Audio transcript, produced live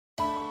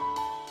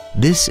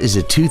This is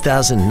a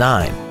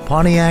 2009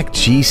 Pontiac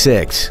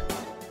G6.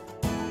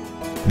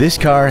 This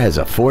car has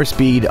a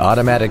 4-speed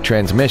automatic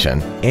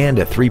transmission and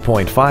a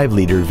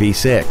 3.5-liter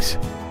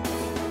V6.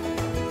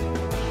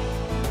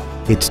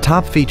 Its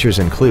top features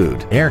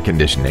include air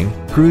conditioning,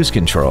 cruise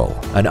control,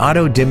 an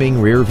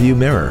auto-dimming rear-view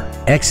mirror,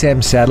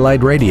 XM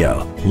satellite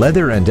radio,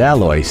 leather and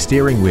alloy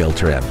steering wheel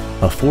trim,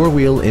 a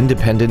 4-wheel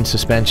independent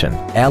suspension,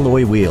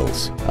 alloy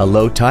wheels, a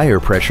low tire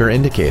pressure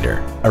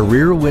indicator, a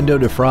rear window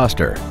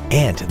defroster,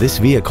 and this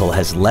vehicle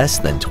has less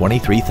than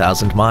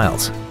 23,000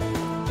 miles.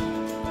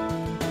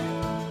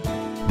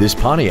 This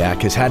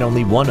Pontiac has had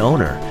only one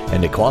owner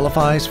and it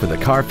qualifies for the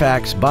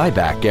Carfax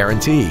buyback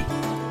guarantee.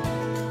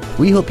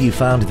 We hope you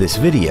found this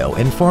video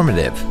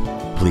informative.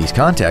 Please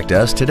contact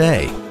us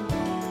today.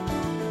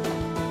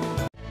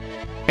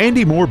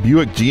 Andy Mohr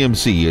Buick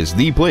GMC is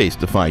the place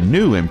to find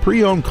new and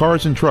pre-owned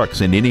cars and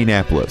trucks in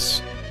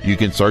Indianapolis. You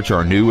can search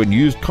our new and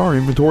used car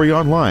inventory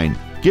online,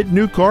 get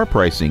new car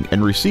pricing,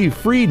 and receive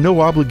free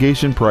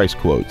no-obligation price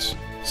quotes.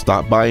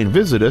 Stop by and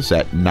visit us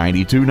at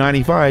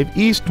 9295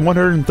 East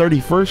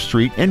 131st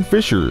Street in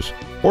Fishers,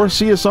 or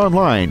see us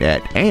online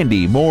at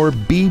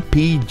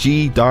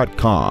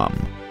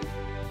andymohrbpg.com.